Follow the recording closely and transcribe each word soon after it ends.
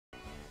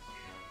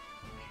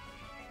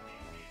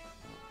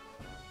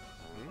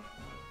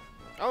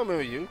I don't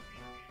remember you.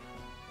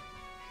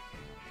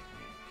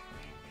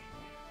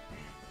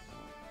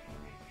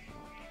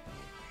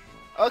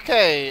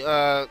 Okay,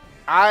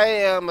 I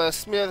am a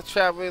Smith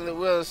traveling in the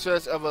world in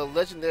search of a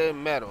legendary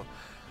metal.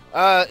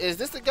 Is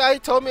this the guy he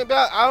told me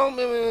about? I don't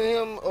remember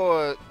him,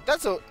 or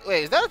that's a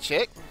wait. Is that a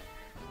chick?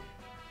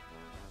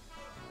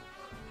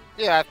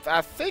 Yeah,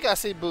 I think I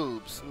see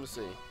boobs. Let me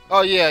see.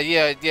 Oh yeah,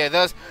 yeah, yeah.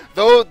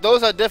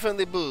 Those are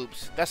definitely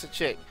boobs. That's a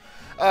chick.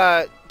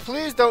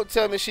 Please don't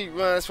tell me she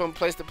runs from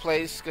place to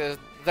place, cause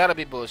that'll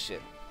be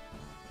bullshit.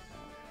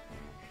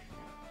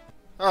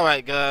 All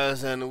right,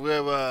 guys, and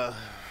we're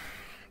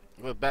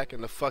back in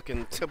the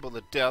fucking Temple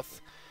of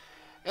Death,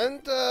 and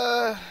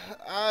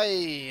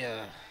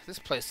this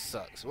place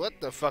sucks. What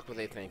the fuck were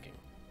they thinking?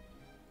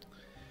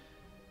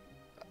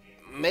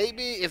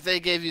 Maybe if they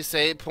gave you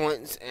save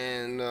points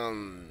and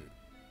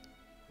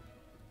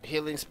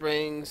healing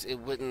springs, it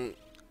wouldn't.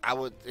 I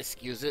would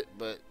excuse it,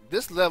 but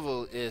this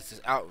level is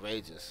just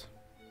outrageous.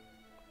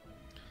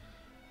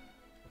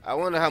 I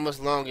wonder how much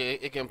longer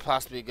it can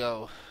possibly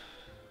go.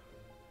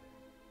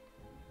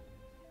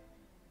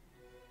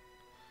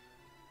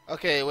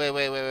 Okay,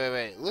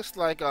 wait. Looks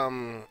like I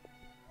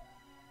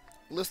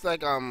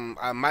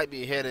might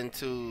be heading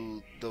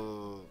to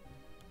the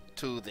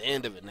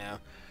end of it now.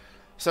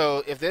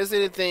 So if there's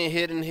anything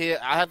hidden here,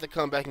 I have to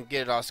come back and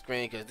get it off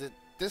screen because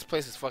this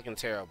place is fucking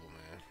terrible,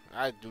 man.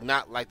 I do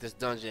not like this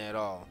dungeon at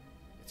all.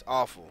 It's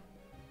awful.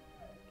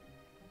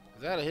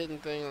 Is that a hidden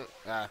thing?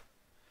 Ah.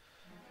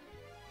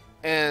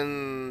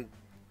 And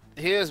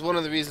here's one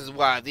of the reasons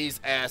why these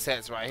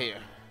asshats right here.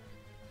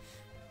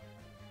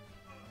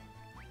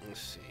 Let's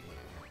see.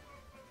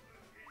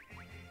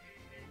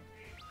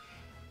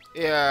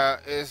 Yeah,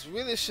 it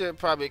really should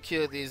probably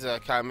kill these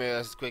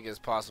chimeras as quick as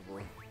possible.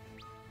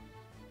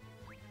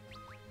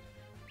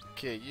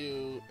 Kill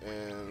you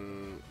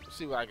and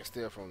see what I can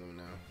steal from them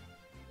now.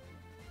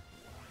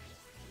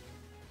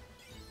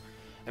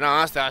 And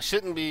honestly, I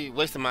shouldn't be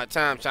wasting my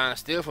time trying to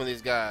steal from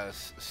these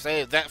guys.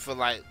 Save that for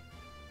like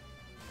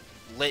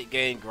late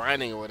game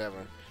grinding or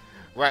whatever.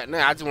 Right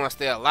now, I just want to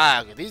stay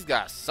alive because these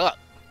guys suck.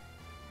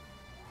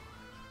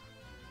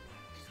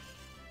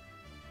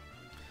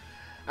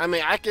 I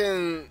mean, I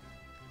can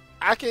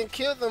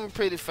kill them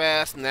pretty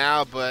fast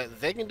now, but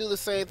they can do the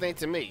same thing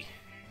to me.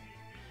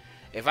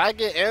 If I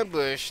get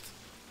ambushed,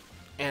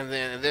 and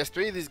then there's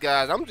 3 of these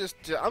guys, I'm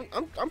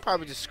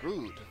probably just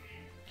screwed.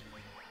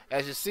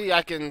 As you see,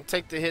 I can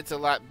take the hits a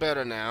lot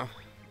better now.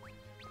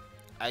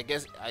 I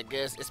guess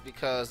it's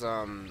because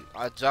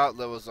our job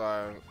levels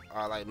are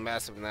like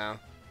massive now.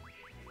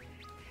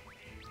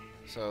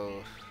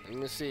 So let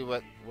me see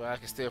what I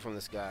can steal from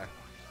this guy.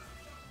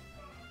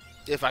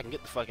 If I can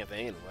get the fucking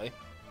thing anyway.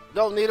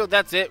 No needle,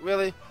 that's it,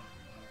 really?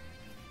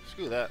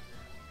 Screw that.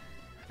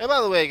 And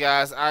by the way,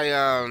 guys, I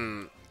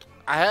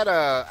had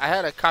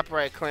a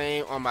copyright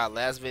claim on my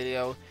last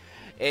video.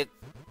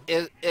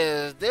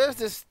 There's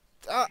this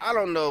I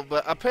don't know,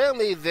 but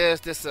apparently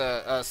there's this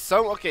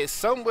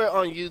somewhere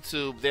on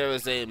YouTube there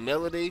is a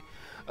melody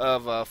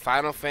of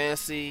Final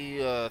Fantasy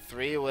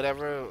 3 or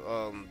whatever,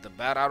 the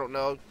battle, I don't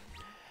know,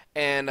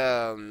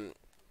 and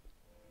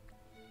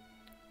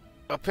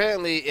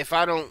apparently if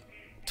I don't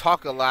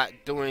talk a lot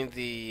during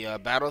the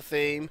battle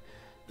theme,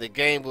 the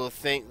game will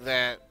think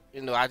that,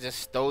 you know, I just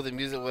stole the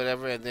music or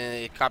whatever, and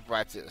then it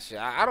copyrights it. Shit,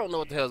 I don't know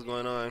what the hell's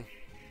going on.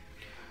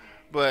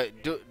 But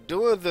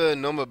during the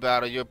normal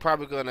battle, you're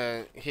probably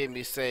gonna hear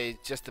me say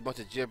just a bunch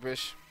of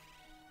gibberish.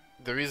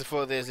 The reason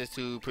for this is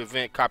to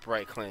prevent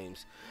copyright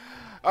claims.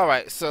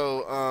 Alright,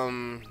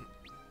 so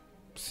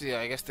see,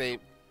 I guess they.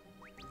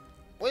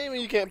 What do you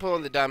mean you can't put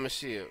on the diamond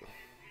shield?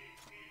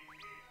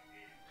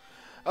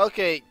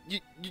 Okay,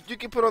 you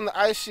can put on the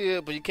ice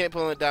shield, but you can't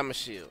put on the diamond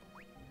shield.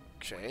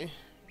 Okay.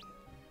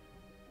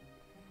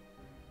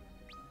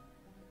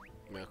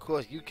 I mean, of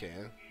course you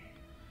can.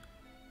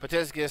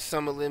 Protect against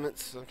summer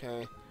limits.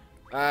 Okay.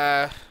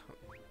 Well,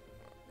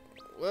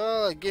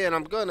 again,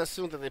 I'm gonna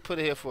assume that they put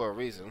it here for a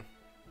reason,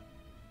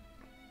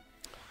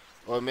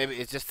 or maybe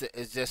it's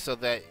just so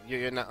that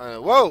you're not.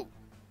 Whoa.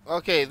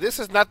 Okay, this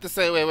is not the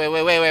same. Wait.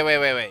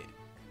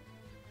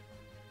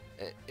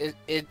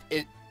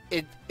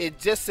 It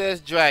just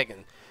says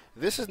dragon.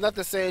 This is not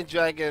the same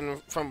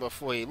dragon from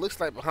before. He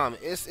looks like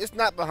Bahamut. It's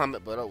not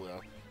Bahamut, but oh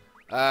well.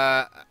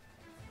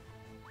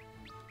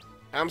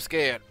 I'm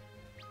scared.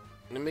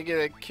 Let me get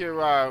a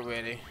Kira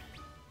ready.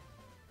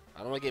 I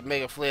don't want to get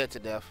mega flared to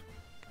death.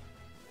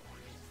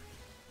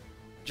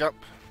 Jump.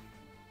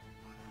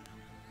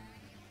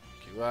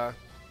 Kira.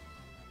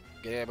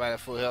 Get everybody at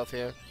full health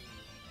here.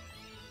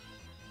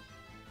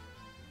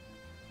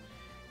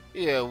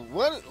 Yeah,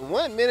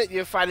 one minute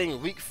you're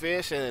fighting weak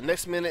fish, and the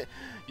next minute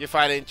you're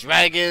fighting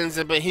dragons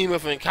and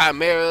behemoth and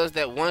chimeras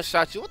that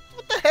one-shot you. What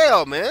the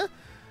hell, man?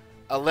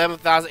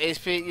 11,000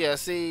 HP. Yeah,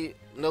 see,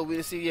 no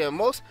we see. Yeah,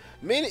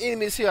 many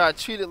enemies here are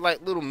treated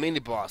like little mini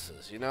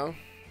bosses. You know.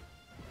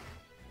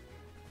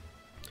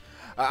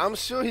 I'm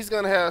sure he's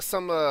gonna have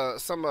some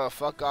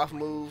fuck off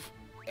move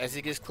as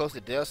he gets close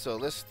to death. So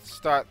let's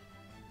start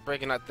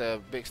breaking out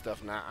the big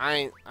stuff now.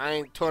 I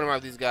ain't touring around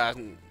with these guys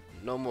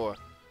no more.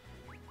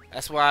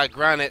 That's why I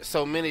grinded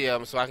so many of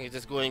them, so I can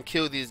just go and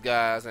kill these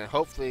guys, and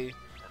hopefully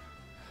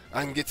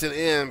I can get to the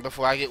end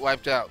before I get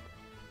wiped out.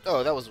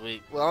 Oh, that was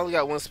weak. Well, I only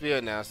got one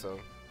spear now, so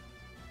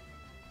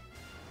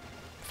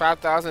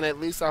 5,000 at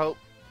least, I hope.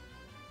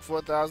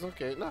 4,000,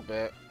 okay, not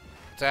bad.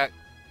 Attack.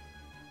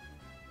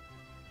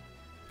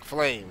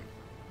 Flame.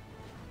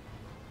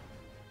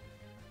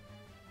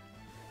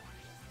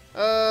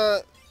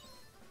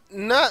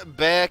 Not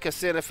bad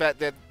considering the fact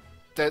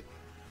that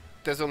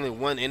there's only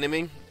one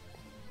enemy.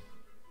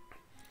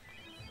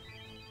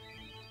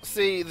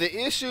 See,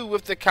 the issue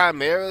with the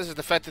chimeras is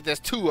the fact that there's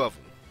two of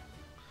them.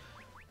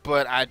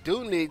 But I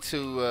do need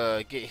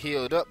to get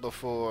healed up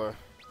before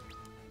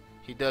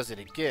he does it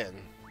again.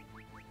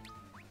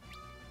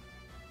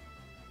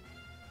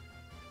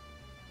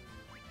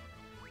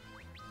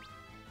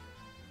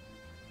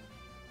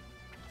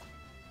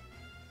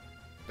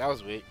 That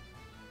was weak.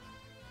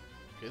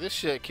 Okay, this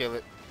should kill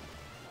it.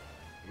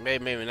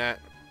 Maybe, maybe not.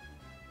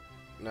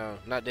 No,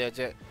 not dead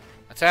yet.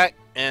 Attack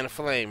and a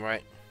flame,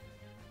 right?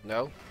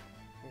 No?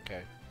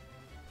 Okay.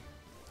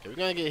 Okay, we're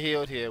gonna get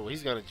healed here. Well,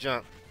 he's gonna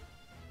jump.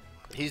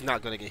 He's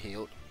not gonna get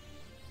healed.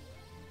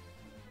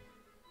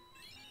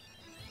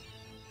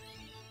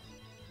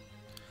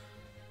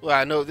 Well,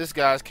 I know what this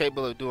guy's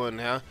capable of doing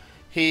now.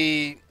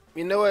 You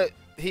know what?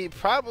 He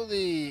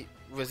probably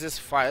resists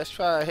fire. Let's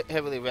try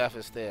Heavily Wrath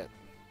instead.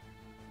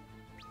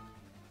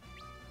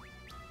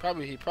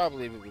 He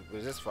probably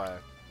resists fire.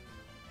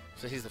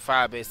 So he's the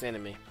fire-based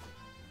enemy.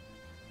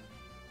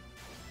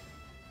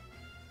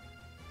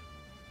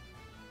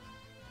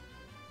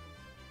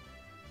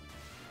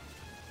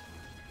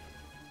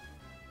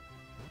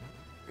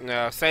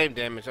 No, same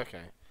damage,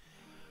 okay.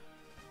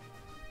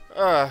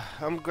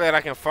 I'm glad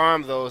I can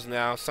farm those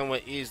now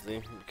somewhat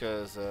easily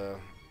because,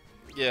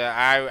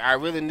 yeah, I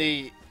really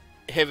need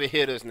heavy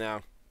hitters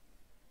now.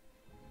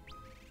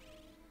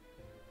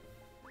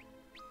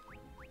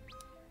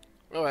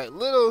 Alright,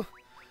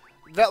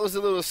 that was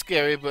a little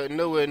scary, but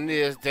nowhere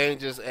near as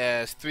dangerous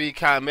as 3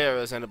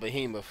 chimeras and a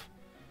behemoth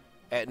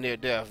at near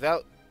death.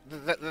 That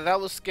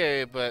was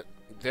scary, but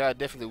there are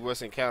definitely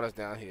worse encounters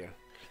down here.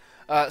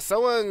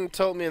 Someone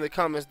told me in the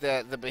comments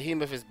that the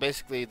behemoth is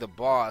basically the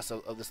boss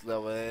of this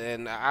level,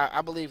 and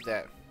I believe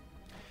that.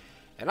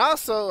 And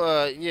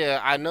also, yeah,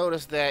 I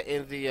noticed that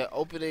in the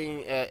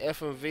opening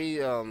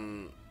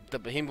FMV, the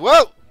behemoth.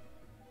 Whoa!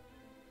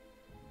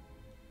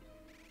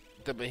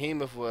 The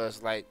behemoth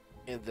was like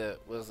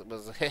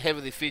was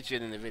heavily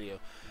featured in the video.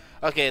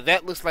 Okay,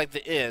 that looks like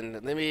the end.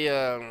 Let me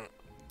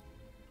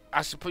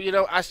I should put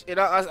I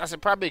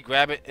should probably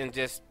grab it and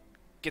just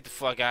get the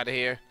fuck out of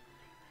here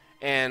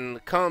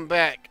and come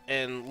back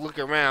and look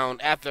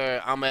around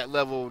after I'm at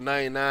level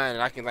 99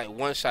 and I can like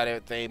one-shot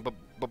everything,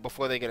 but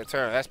before they get a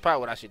turn. That's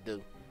probably what I should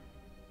do.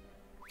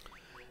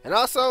 And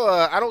also,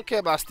 I don't care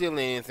about stealing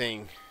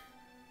anything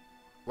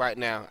right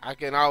now. I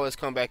can always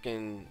come back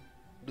and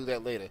do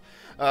that later.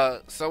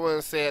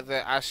 Someone said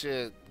that I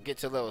should get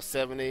to level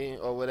 70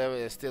 or whatever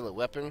and steal a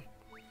weapon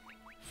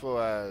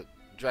for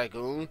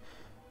Dragoon,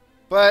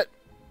 but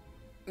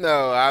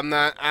no, I'm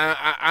not.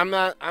 I'm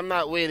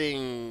not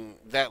waiting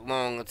that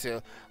long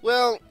until.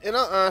 Well, in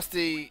all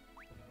honesty,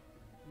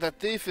 the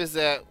thief is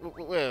at.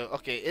 Well,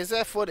 okay, is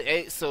at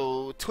 48,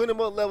 so 20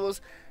 more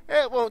levels.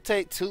 It won't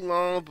take too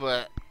long,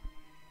 but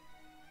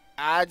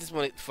I just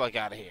want to get the fuck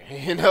out of here.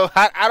 You know,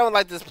 I don't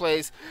like this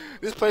place.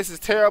 This place is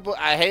terrible.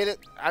 I hate it.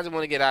 I just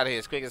want to get out of here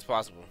as quick as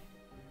possible.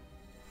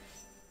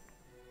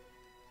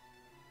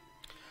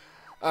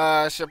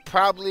 I should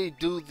probably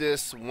do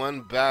this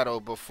one battle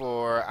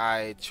before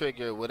I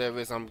trigger whatever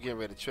it is I'm getting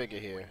ready to trigger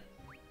here.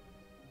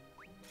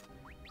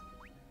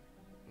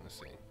 Let's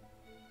see.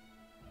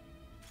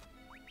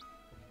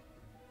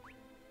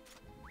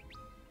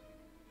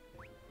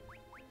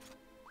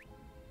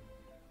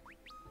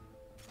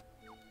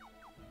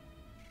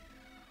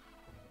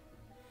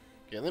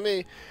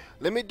 Okay,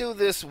 let me do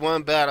this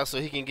one battle so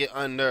he can get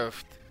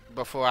unnerved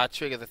before I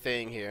trigger the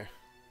thing here.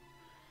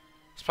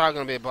 It's probably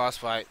gonna be a boss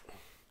fight.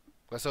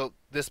 Let's hope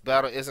this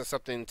battle isn't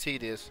something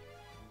tedious.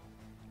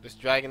 This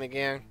dragon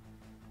again.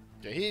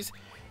 Yeah,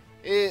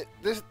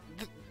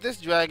 this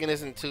dragon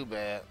isn't too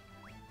bad.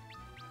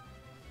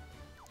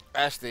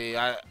 Actually,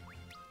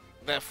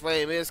 that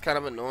flame is kind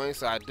of annoying,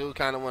 so I do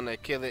kind of want to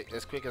kill it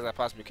as quick as I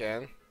possibly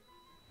can.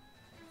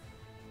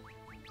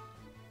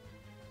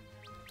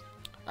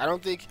 I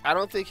don't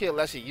think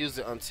he'll actually use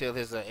it until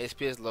his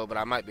HP is low, but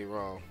I might be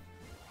wrong.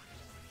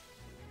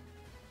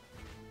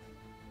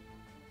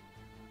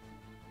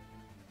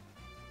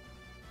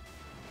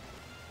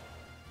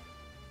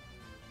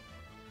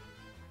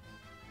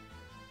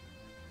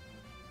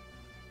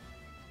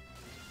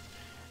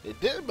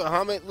 Didn't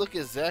Bahamut look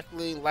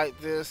exactly like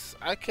this?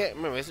 I can't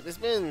remember. It's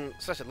been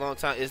such a long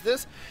time. Is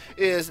this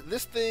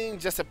thing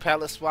just a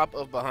palette swap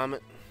of Bahamut?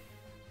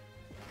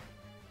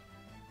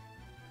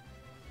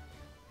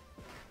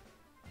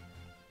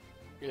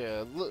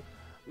 Yeah,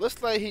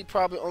 looks like he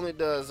probably only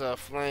does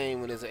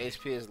flame when his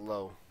HP is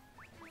low.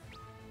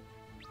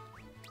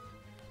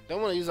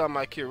 Don't want to use all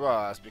my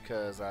Kiras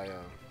because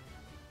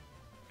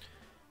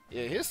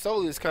Yeah, his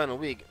soul is kind of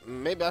weak.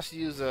 Maybe I should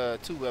use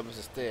 2 weapons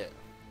instead.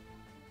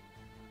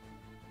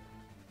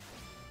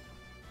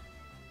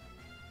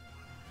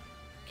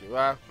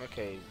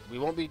 Okay, we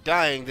won't be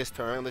dying this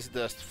turn unless he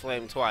does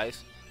flame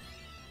twice.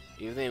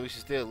 Even then, we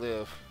should still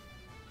live.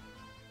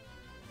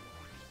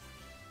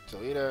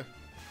 Toledo.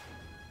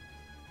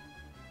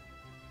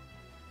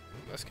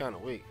 That's kind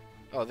of weak.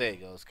 Oh, there he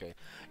goes. Okay.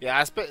 Yeah,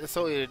 I expect the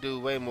Soldier to do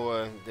way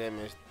more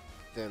damage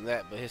than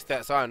that, but his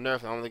stats are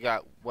nerfed. I only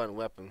got 1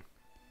 weapon.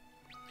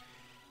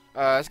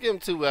 Let's give him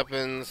 2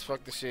 weapons.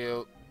 Fuck the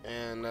shield.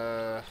 And,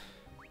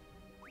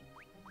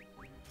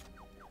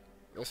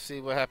 let's see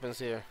what happens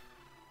here.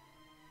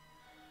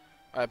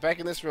 Alright, back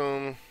in this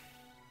room.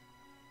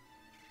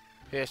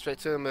 Here, straight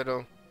to the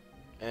middle.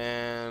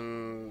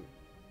 And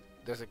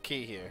there's a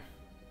key here.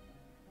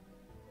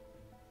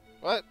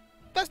 What?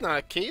 That's not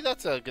a key.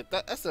 That's a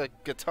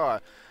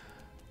guitar.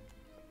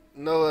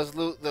 Noah's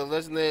lute, the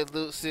legendary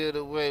lute sealed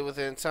away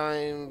within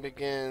time,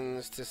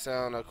 begins to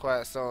sound a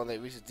quiet song that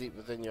reaches deep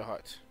within your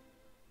heart.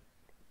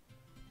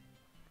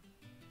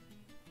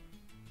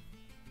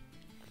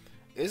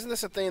 Isn't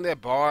this a thing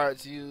that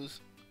bards use?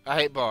 I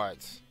hate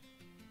bards.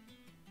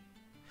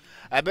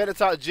 I better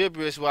talk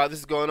gibberish while this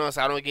is going on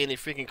so I don't get any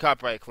freaking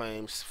copyright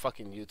claims.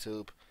 Fucking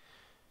YouTube.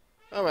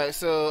 Alright,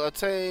 so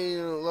obtain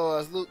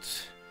Noah's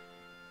lute.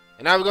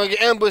 And now we're gonna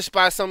get ambushed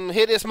by some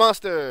hideous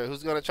monster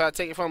who's gonna try to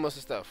take it from us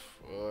and stuff.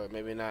 Or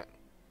maybe not.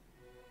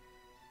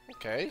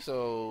 Okay,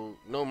 so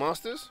no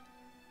monsters.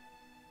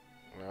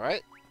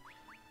 Alright.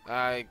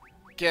 I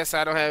guess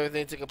I don't have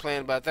anything to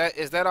complain about that.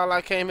 Is that all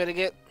I came here to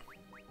get?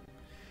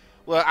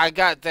 Well, I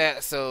got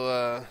that,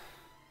 so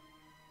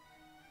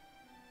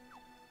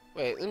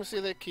wait, let me see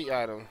that key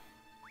item.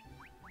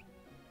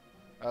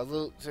 A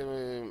loot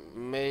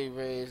may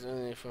raise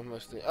only from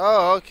us.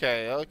 Oh,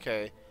 okay,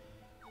 okay.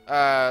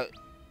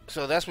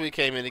 So that's what we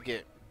came in to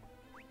get.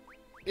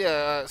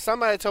 Yeah,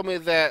 somebody told me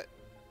that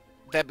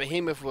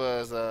behemoth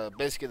was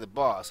basically the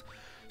boss.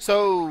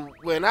 So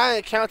when I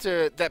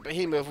encountered that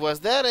behemoth, was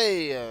that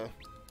a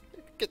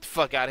get the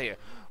fuck out of here?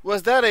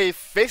 Was that a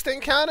fixed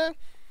encounter,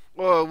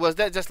 or was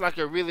that just like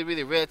a really,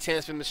 really rare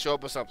chance for him to show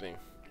up or something?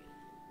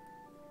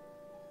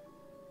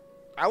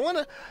 I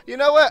wanna, you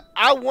know what?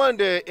 I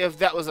wonder if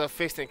that was a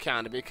fixed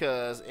encounter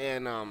because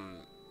in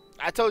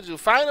I told you,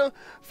 Final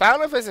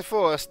Fantasy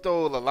IV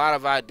stole a lot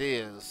of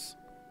ideas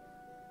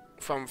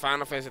from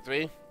Final Fantasy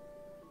III.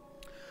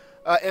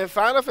 In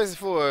Final Fantasy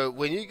IV,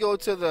 when you go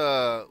to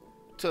the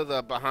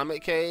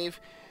Bahamut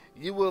Cave,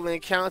 you will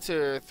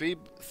encounter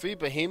three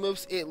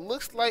behemoths. It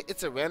looks like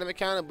it's a random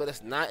encounter, but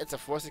it's not. It's a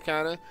forced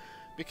encounter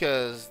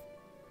because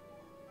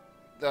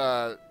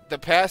the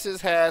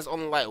passes has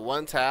only like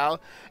 1 tile,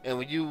 and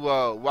when you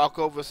walk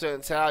over a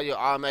certain tile, you'll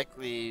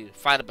automatically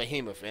fight a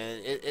behemoth,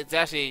 and it's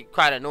actually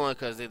quite annoying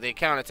because they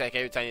counterattack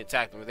every time you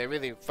attack them. They're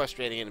really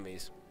frustrating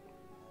enemies.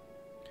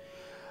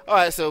 All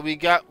right, so we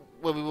got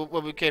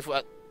what we came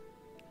for.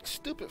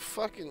 Stupid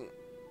fucking.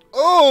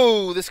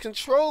 Oh, this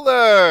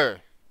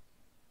controller.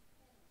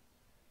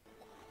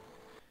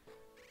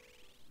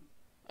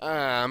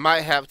 I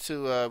might have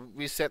to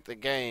reset the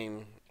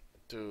game.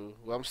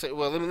 Well,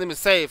 let me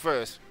save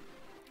first.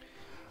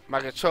 My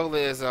controller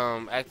is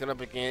acting up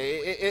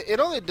again. It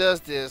only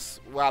does this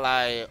while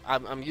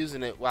I'm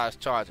using it while it's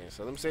charging.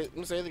 So let me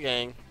save the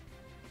game.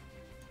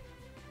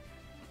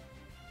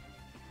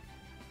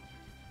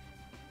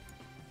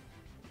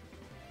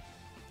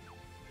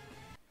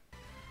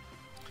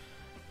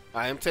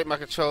 I am take my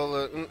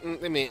controller.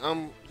 Let me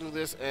do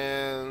this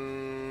and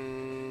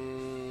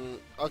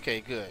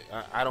okay, good.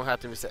 I don't have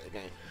to reset the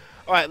game.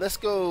 All right, let's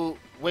go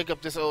wake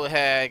up this old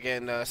hag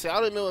and say I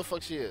don't know what the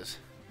fuck she is.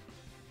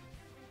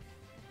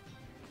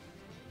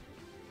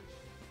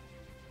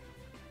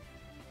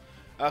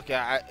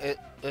 Okay,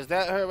 is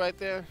that her right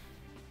there?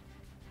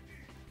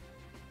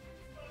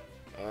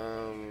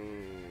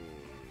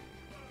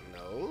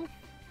 No.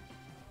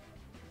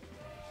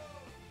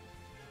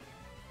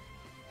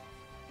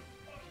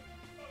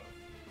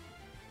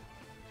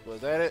 Was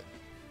that it?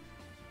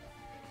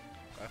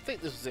 I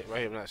think this is it right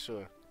here. I'm not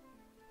sure.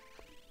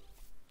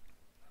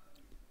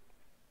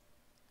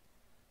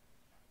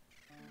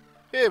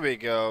 Here we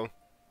go.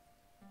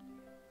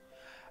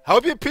 I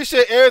hope you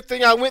appreciate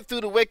everything I went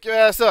through to wake your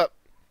ass up.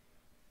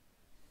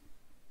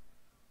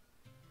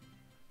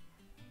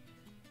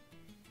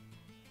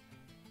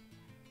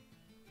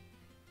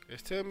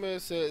 It's 10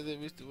 minutes said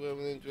that Mr.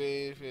 Wimbledon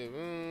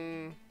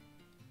dreams.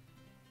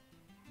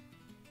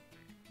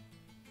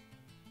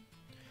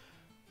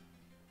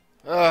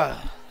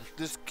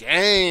 This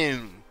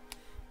game.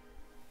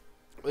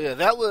 Well, yeah,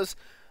 that was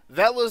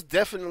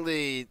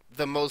definitely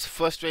the most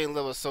frustrating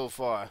level so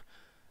far.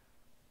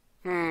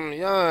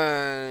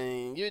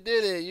 Yawn. You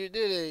did it. You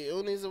did it.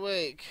 Uni's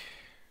awake.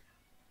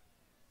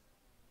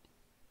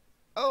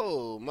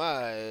 Oh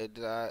my!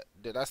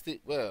 Did I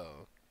sleep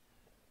well?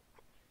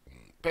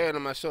 Pain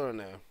on my shoulder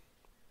now.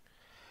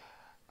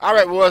 All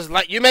right, well, it's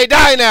like you may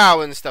die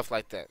now and stuff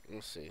like that.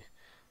 Let's see.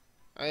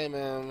 Hey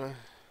man.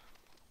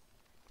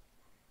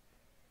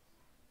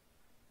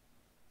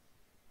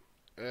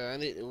 I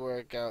need to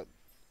work out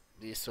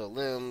these sore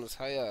limbs.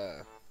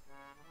 Hiya.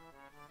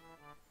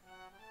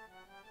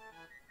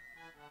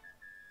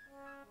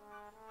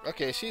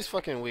 Okay, she's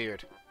fucking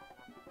weird.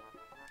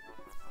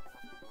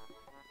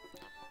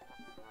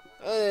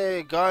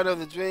 Hey, guard of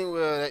the Dream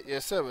World at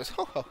your service.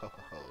 Ho ho ho ho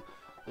ho.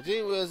 The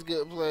Dream World's a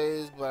good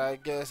place, but I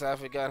guess I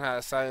forgot how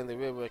exciting the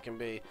real world can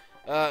be.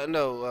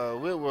 No,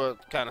 real world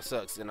kind of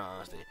sucks in all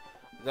honesty.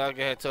 The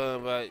doctor had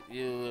told me about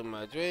you in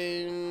my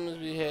dreams.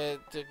 We had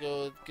to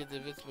go get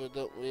the visible,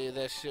 don't we?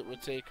 That ship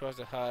would take across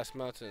the highest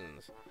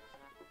mountains.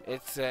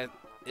 It's in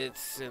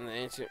the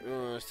ancient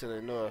ruins to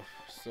the north.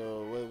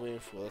 So what are we waiting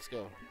for? Let's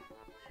go.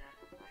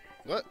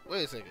 What?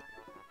 Wait a second.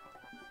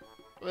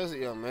 What is it,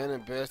 young man?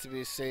 Embarrassed to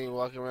be seen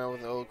walking around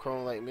with an old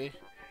crone like me?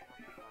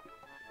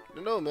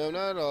 No, ma'am,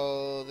 not at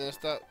all. Then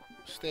stop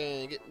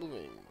staring and get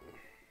moving.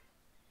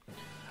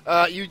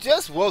 You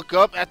just woke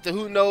up after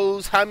who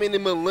knows how many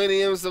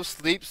millenniums of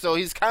sleep, so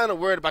he's kind of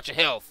worried about your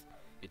health.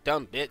 You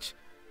dumb bitch.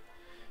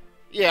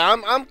 Yeah,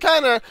 I'm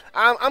kind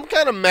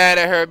of mad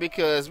at her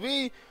because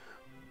we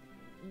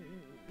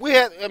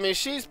had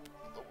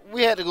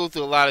to go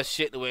through a lot of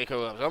shit to wake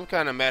her up. So I'm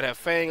kind of mad at her.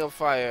 Fang of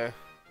Fire.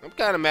 I'm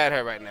kind of mad at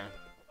her right now.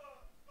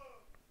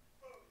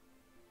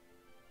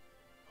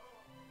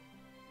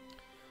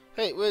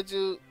 Hey, would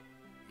you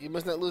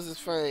must not lose this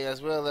fang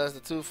as well as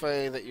the 2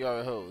 fangs that you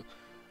already hold.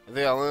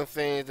 They are only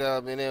things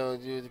that will enable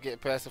you to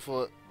get past the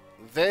 4.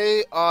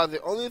 They are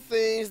the only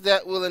things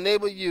that will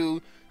enable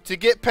you to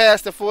get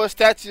past the 4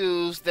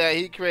 statues that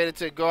he created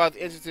to guard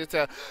the entrance to the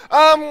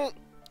town.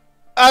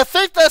 I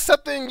think that's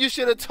something you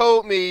should have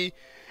told me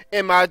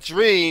in my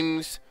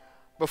dreams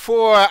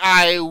before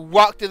I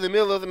walked in the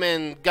middle of them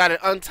and got an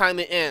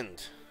untimely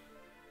end.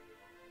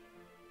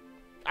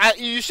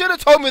 You should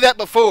have told me that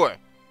before.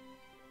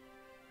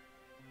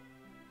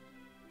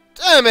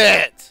 Damn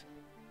it!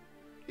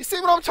 You see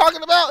what I'm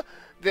talking about?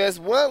 There's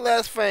one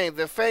last fang,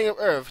 the Fang of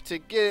Earth. To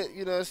get it,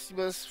 you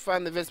must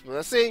find the visible.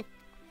 Now see,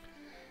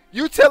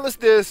 you tell us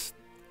this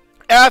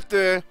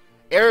after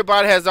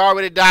everybody has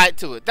already died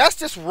to it. That's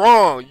just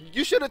wrong.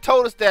 You should have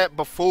told us that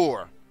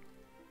before.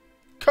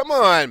 Come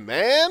on,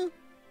 man.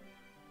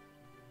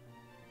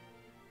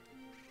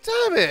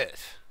 Damn it.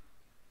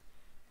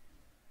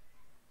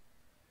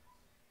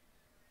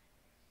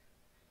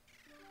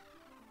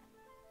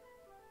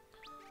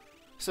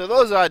 So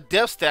those are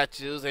death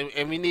statues,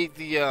 and we need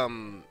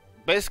the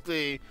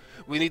basically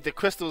we need the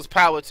crystal's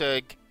power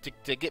to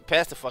get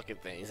past the fucking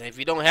things. And if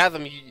you don't have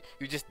them,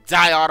 you just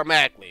die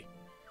automatically.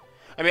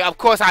 I mean, of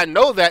course I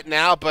know that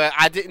now, but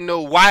I didn't know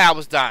why I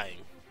was dying.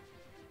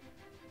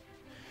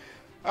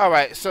 All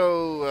right,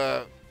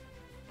 so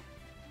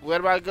where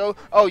do I go?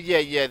 Oh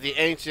yeah, the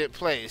ancient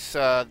place.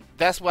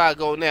 That's where I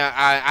go now.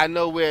 I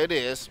know where it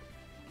is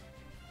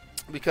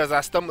because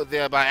I stumbled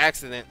there by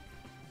accident.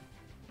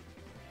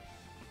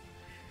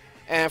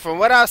 And from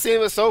what I've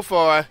seen so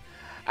far,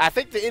 I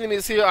think the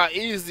enemies here are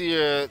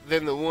easier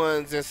than the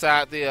ones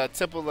inside the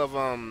Temple of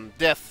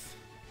Death.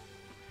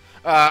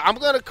 I'm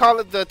going to call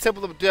it the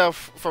Temple of Death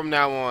from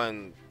now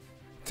on.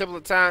 Temple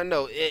of Time?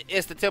 No,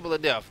 it's the Temple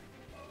of Death.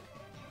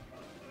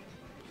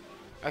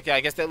 Okay, I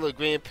guess that little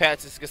green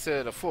patch is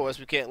considered a forest.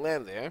 We can't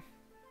land there.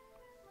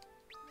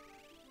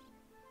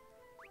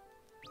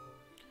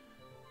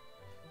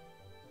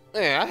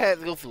 Man, I had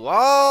to go through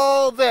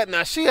all that.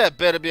 Now, she had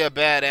better be a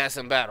badass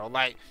in battle.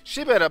 Like,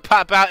 she better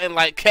pop out and,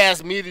 like,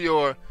 cast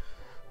Meteor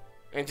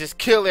and just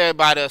kill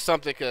everybody or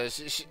something,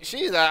 because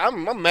she's,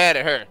 I'm mad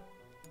at her.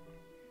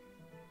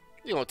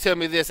 You gonna tell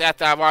me this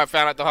after I've already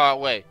found out the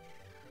hard way.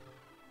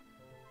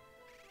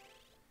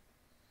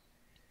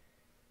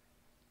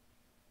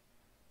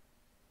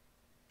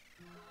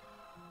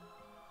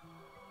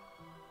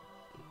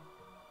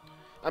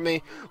 I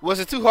mean, was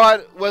it too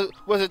hard?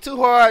 Was it too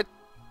hard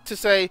to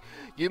say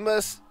you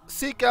must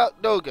seek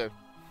out Doga?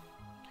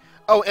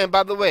 Oh, and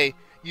by the way,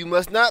 you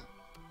must not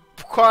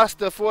cross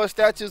the 4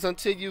 statues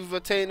until you've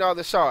attained all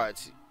the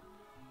shards.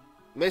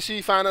 Make sure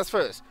you find us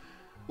first.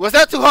 Was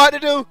that too hard to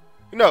do?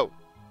 No,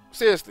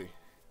 seriously.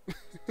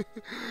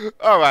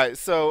 All right,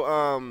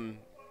 so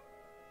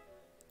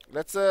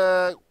let's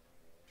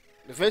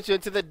venture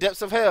into the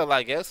depths of hell,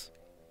 I guess.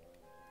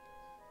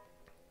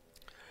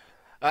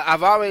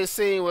 I've already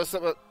seen what's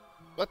up.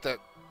 What the?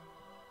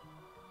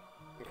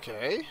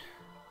 Okay.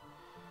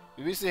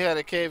 We recently had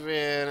a cave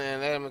in,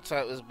 and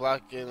Adamantite was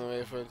blocking the way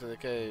into the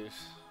caves.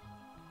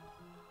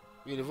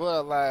 We devote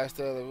our lives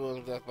to the rules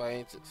of death by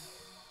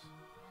ancients.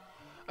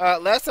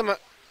 Last time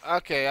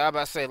okay, I was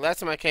about to say, last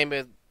time I came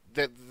in,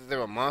 there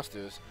were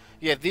monsters.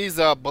 Yeah, these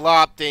are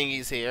blob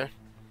thingies here.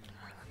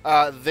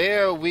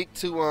 They're weak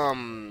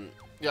to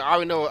yeah, I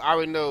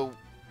already know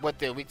what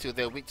they're weak to.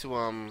 They're weak to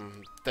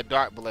the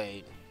Dark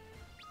Blade.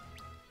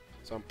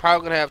 So I'm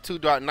probably gonna have 2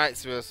 Dark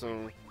Knights real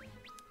soon.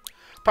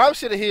 Probably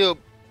should have healed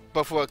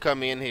before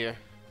coming in here.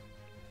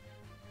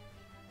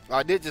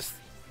 I did just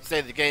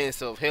save the game,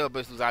 so if hell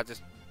breaks loose, I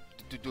just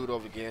do it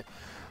over again.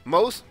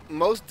 Most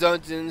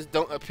dungeons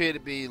don't appear to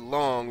be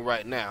long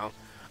right now.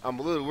 I'm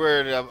a little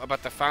worried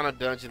about the final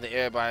dungeon that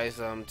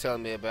everybody's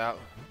telling me about.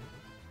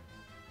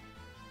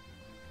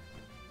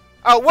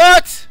 Oh,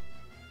 what?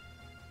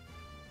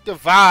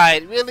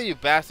 Divide. Really, you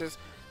bastards?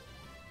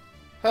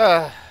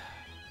 I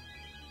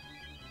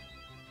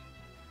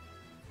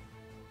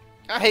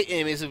hate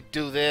enemies who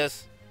do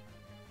this.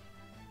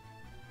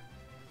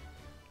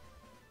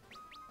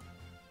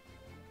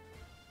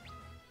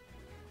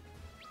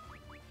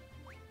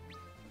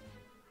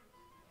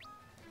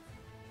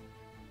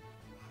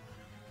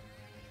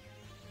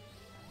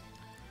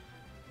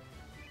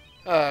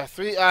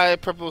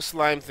 Three-eyed purple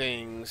slime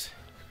things.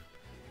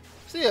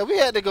 So yeah, we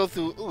had to go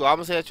through. Ooh, I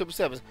almost had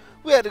 777s.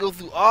 We had to go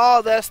through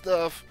all that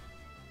stuff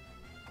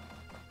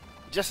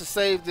just to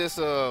save this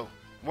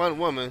one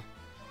woman.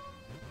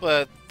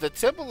 But the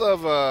Temple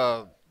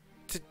of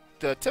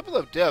the Temple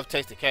of Death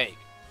takes the cake.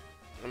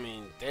 I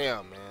mean,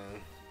 damn,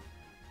 man.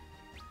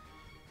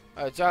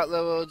 Alright, job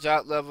level,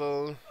 job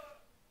level.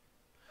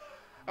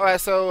 Alright,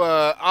 so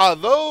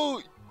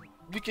although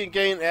we can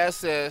gain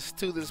access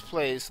to this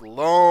place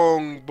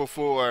long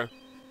before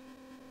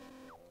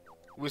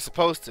we're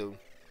supposed to,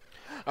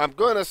 I'm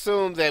going to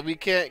assume that we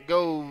can't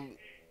go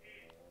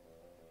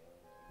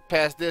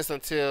past this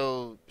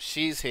until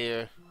she's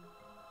here.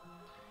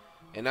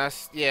 And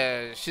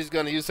yeah, she's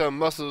going to use her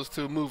muscles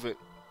to move it.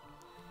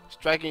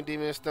 Striking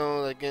demon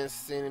stone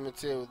against any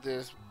material with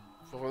this.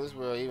 From this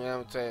world, even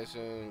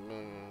adaptation.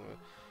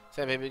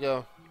 Same, baby,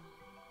 go.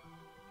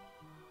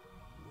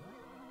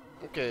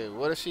 Okay,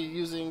 what is she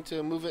using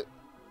to move it?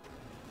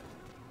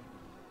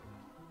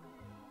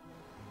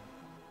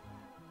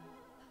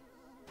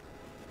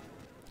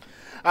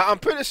 I'm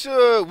pretty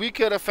sure we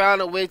could have found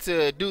a way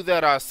to do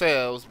that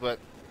ourselves, but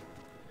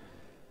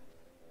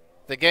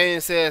the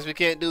game says we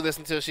can't do this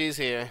until she's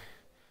here.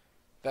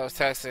 That was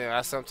taxing.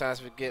 I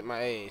sometimes forget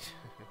my age.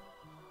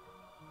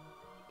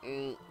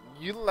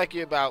 You look like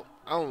you're about,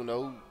 I don't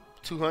know,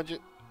 200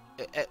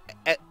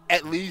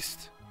 at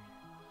least.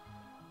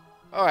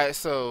 Alright,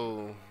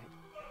 so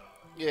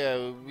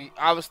yeah, we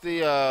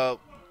obviously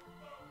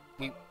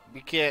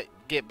we can't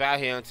get by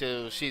here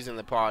until she's in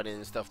the party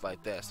and stuff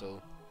like that.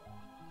 So,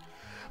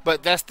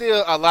 but that's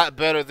still a lot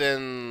better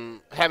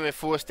than having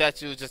 4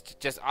 statues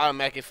just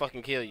automatically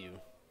fucking kill you.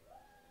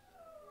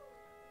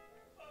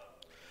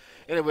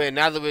 Anyway,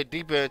 now that we're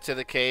deeper into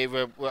the cave,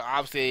 we're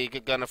obviously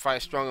gonna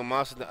fight stronger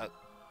monsters.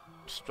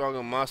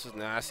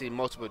 Now I see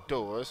multiple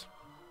doors.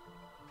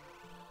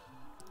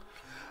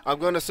 I'm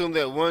going to assume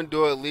that one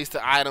door leads to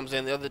items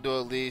and the other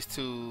door leads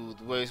to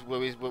where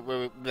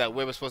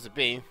we're supposed to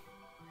be.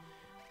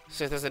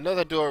 Since there's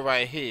another door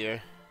right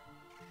here,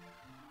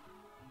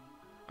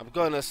 I'm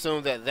going to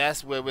assume that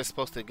that's where we're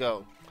supposed to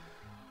go.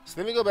 So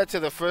let me go back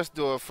to the first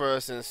door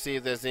first and see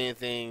if there's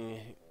anything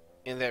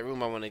in that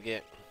room I want to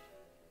get.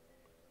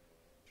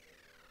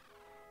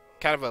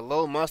 Kind of a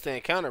low monster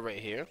encounter right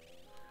here.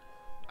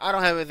 I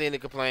don't have anything to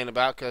complain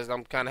about because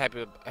I'm kind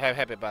of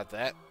happy about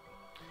that.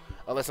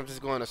 Unless I'm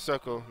just going in a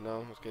circle.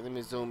 No. Okay, let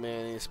me zoom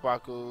in. Any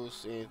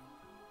sparkles?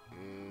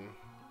 No.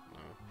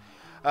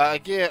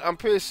 Again, I'm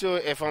pretty sure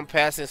if I'm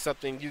passing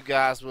something, you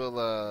guys will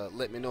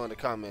let me know in the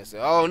comments.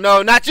 Oh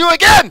no, not you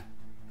again!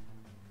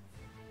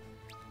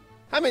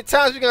 How many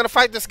times are we gonna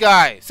fight this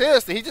guy?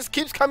 Seriously, he just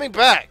keeps coming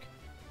back.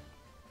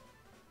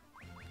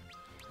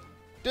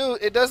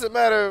 Dude, it doesn't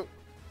matter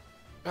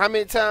how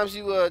many times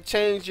you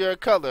change your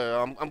color.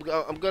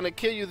 I'm gonna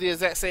kill you the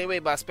exact same way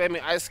by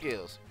spamming ice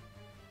skills.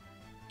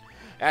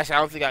 Actually, I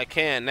don't think I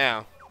can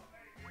now.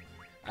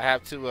 I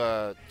have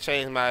to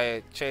change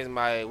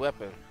my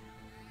weapon.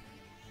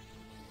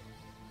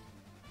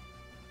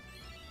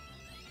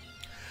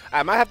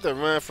 I might have to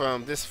run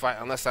from this fight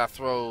unless I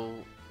throw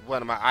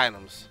one of my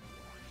items.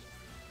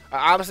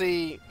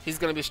 Obviously, he's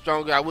gonna be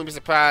stronger. I wouldn't be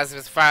surprised if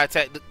his fire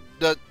attack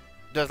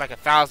does like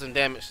 1,000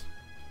 damage.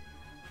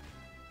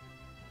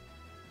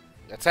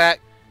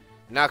 Attack.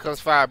 Now comes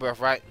fire breath,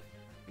 right?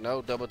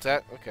 No, double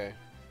attack. Okay.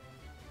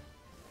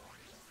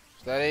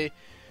 Steady.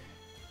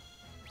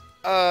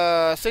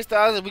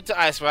 6,000 weak to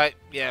ice, right?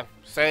 Yeah.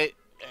 Say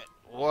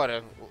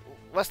water.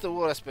 What's the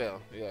water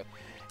spell? Yeah.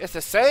 It's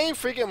the same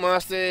freaking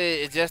monster.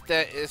 It's just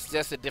that it's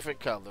just a different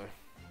color.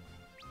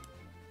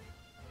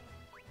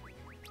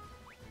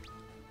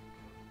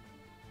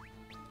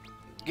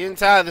 Getting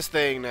tired of this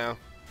thing now.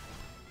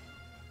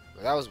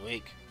 But that was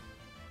weak.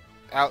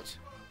 Ouch.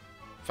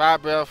 Fire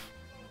breath.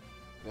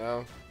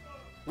 No.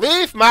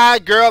 Leave my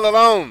girl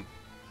alone.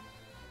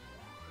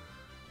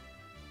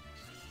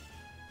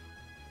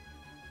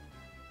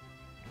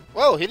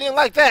 Whoa, he didn't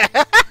like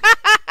that.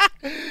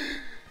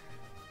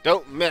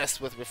 Don't mess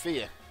with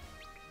Rafia.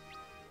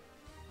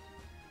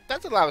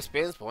 That's a lot of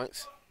experience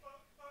points.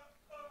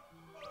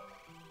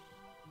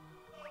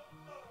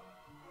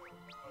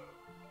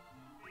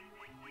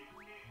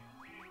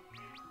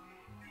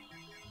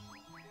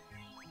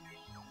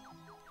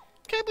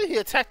 Can't believe he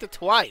attacked it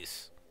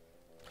twice.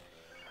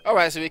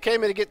 Alright, so we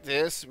came here to get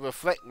this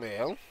reflect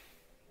mail.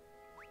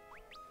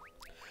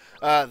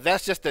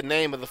 That's just the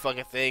name of the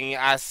fucking thing.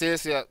 I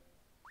seriously...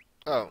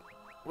 Oh,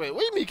 wait,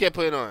 what do you mean you can't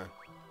put it on?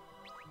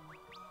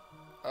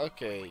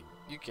 Okay,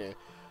 you can.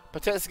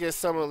 Protects against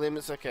summer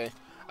limits, okay.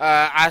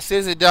 I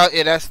says it does.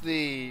 It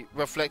actually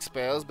reflects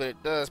spells, but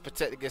it does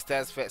protect against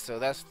status effects, so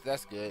that's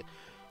good.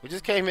 We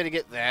just came here to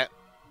get that.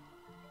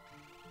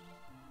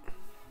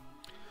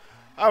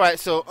 All right,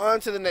 so on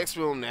to the next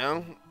room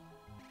now.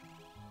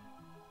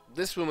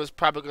 This room is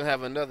probably gonna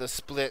have another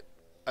split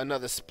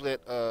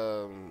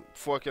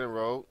fork in the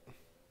road.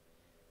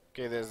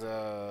 Okay, there's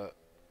a.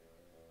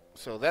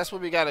 So that's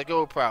where we gotta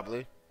go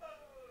probably.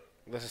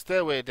 There's a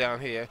stairway down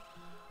here.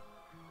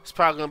 It's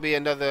probably gonna be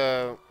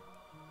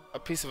a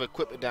piece of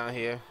equipment down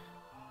here.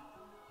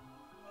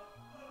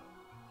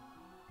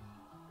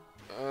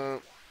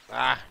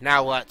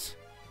 Now what?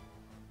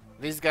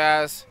 These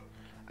guys.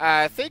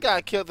 I think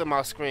I killed them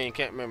off screen.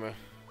 Can't remember.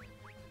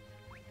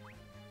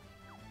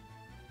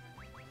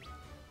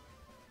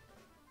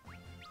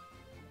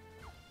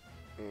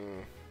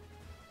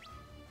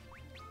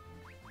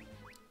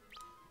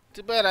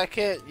 Too bad I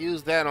can't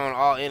use that on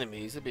all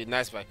enemies. It'd be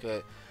nice if I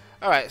could.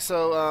 Alright,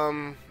 so,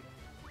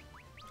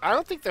 I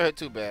don't think they hurt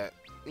too bad.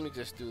 Let me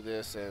just do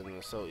this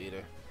and Soul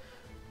Eater.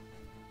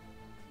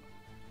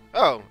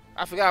 Oh,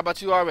 I forgot about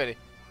you already.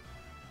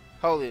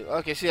 Holy.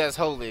 Okay, she has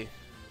Holy.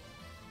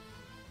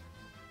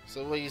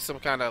 So, what are you, some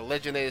kind of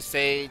legendary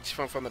sage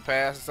from the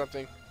past or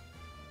something?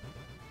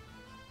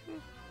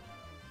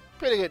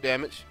 Pretty good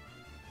damage.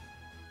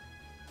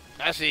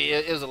 Actually,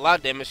 it was a lot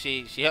of damage.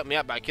 She helped me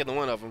out by killing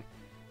one of them.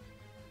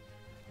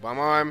 Bomb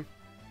arm.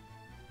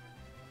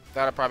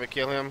 Thought I'd probably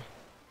kill him.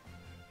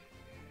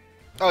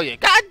 Oh yeah,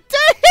 god damn!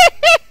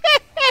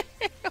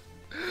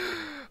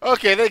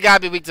 Okay, they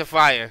gotta be weak to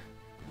fire.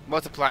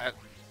 Multiply.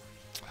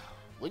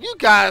 Will you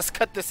guys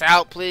cut this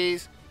out,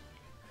 please?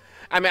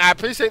 I mean, I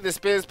appreciate the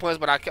spins points,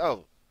 but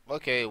oh,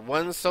 okay,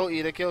 one Soul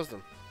Eater kills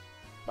them.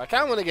 But I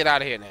kind of want to get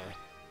out of here now.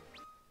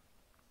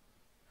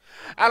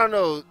 I don't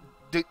know.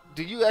 Do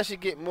you actually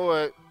get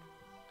more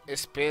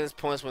experience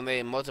points when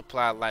they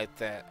multiply like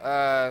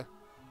that?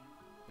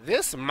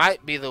 This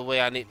might be the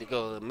way I need to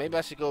go. Maybe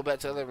I should go back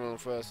to the other room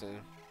first. And...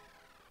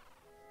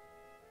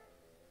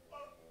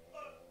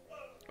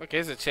 Okay,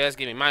 there's a chest.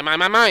 Give me mine.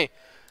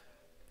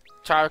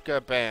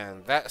 Charka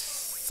Band. That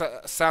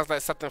sounds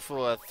like something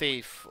for a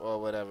thief or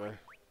whatever.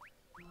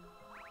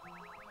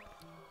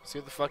 See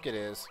what the fuck it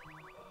is.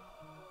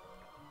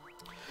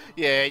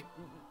 Yeah,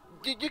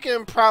 you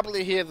can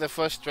probably hear the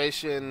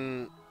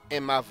frustration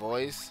in my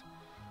voice.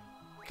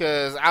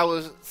 Because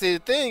see,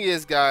 the thing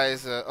is,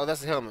 guys, oh,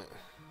 that's a helmet.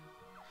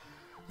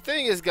 The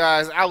thing is,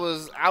 guys, I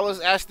was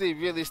actually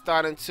really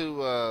starting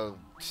to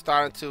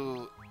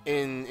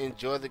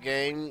enjoy the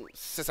game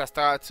since I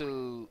started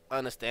to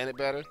understand it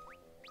better.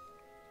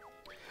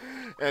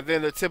 And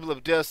then the Temple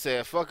of Death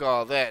said, "Fuck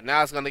all that.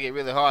 Now it's gonna get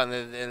really hard."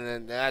 And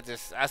then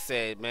I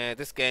said, "Man,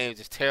 this game is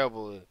just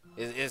terrible.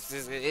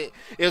 It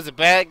was a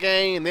bad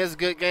game, and there's a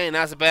good game.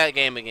 Now it's a bad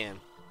game again."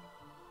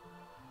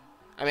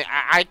 I mean,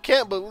 I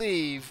can't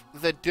believe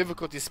the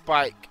difficulty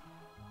spike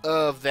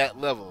of that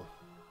level.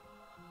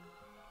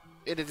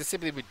 It is just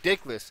simply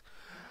ridiculous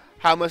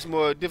how much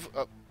more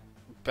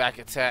back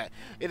attack.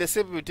 It is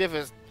simply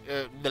ridiculous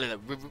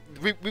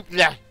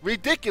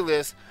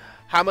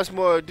how much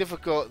more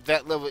difficult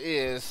that level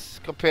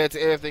is compared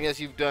to everything else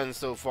you've done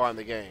so far in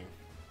the game.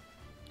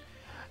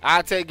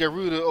 I'd take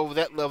Garuda over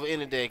that level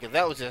any day, because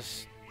that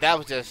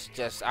was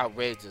just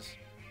outrageous.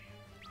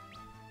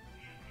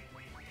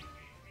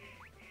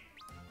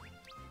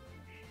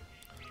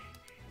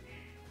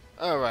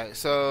 Alright,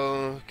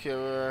 so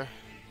Kira.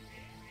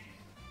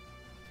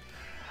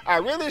 I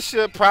really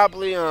should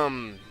probably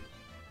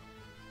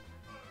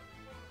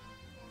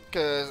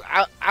because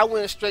I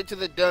went straight to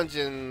the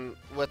dungeon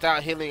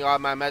without healing all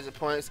my magic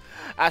points.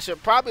 I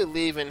should probably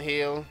leave and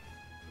heal,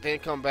 then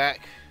come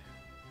back.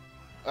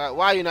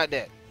 Why are you not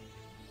dead?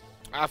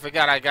 I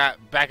forgot I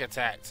got back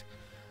attacked.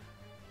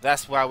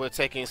 That's why we're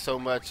taking so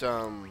much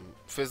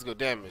physical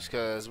damage,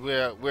 because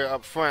we're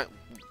up front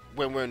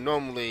when we're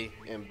normally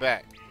in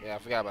back. Yeah, I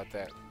forgot about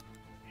that.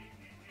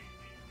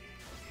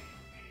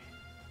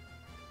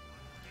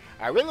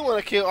 I really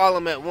want to kill all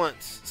of them at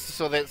once,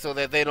 so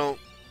that they don't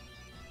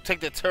take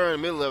the turn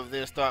in the middle of it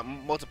and start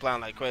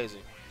multiplying like crazy.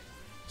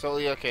 So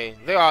yeah, okay,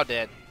 they're all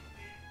dead.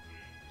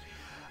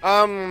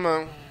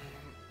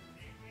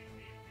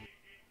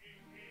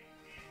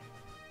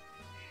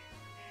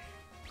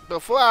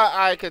 Before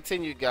I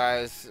continue,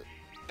 guys,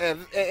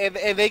 and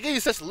they give you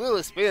such little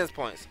experience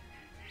points.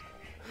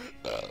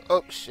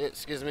 Oh shit!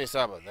 Excuse me.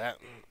 Sorry about that.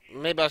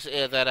 Maybe I should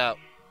edit that out.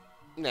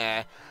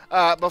 Nah.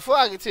 Before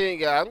I continue,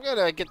 guys, I'm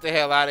gonna get the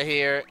hell out of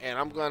here, and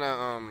I'm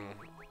gonna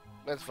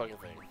let's fucking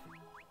thing.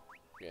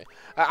 Yeah.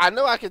 I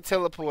know I can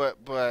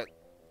teleport, but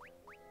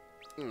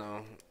you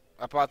know,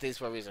 I bought these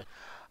for a reason.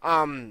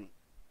 I'm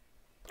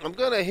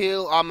gonna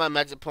heal all my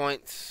magic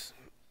points,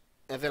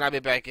 and then I'll be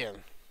back in.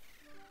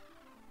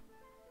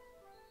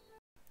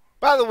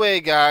 By the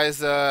way,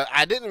 guys,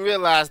 I didn't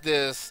realize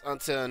this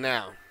until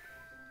now.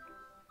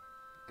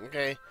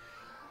 Okay,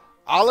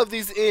 all of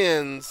these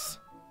inns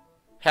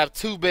have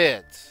 2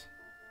 beds.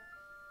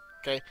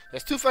 Okay,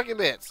 there's 2 fucking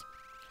beds,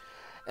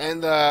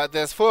 and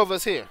there's 4 of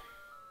us here.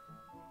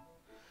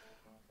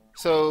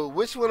 So,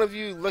 which one of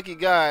you lucky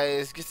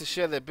guys gets to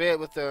share the bed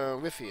with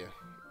Rifia?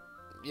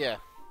 Yeah.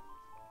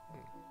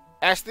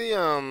 Actually,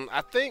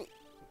 I think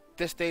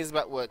this thing's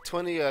about what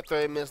 20 or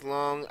 30 minutes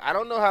long. I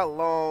don't know how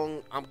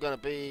long I'm gonna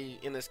be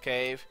in this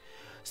cave,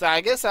 so I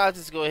guess I'll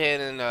just go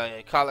ahead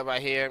and call it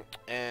right here,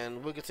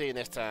 and we'll continue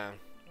next time.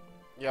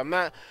 Yeah, I'm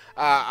not.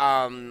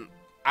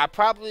 I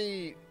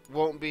probably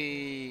won't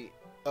be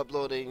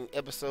uploading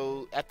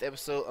episode after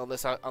episode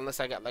unless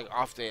I got like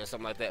off day or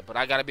something like that. But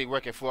I gotta be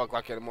working 4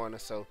 o'clock in the morning.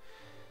 So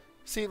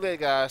see you later,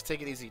 guys.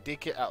 Take it easy.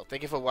 DK out.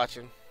 Thank you for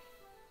watching.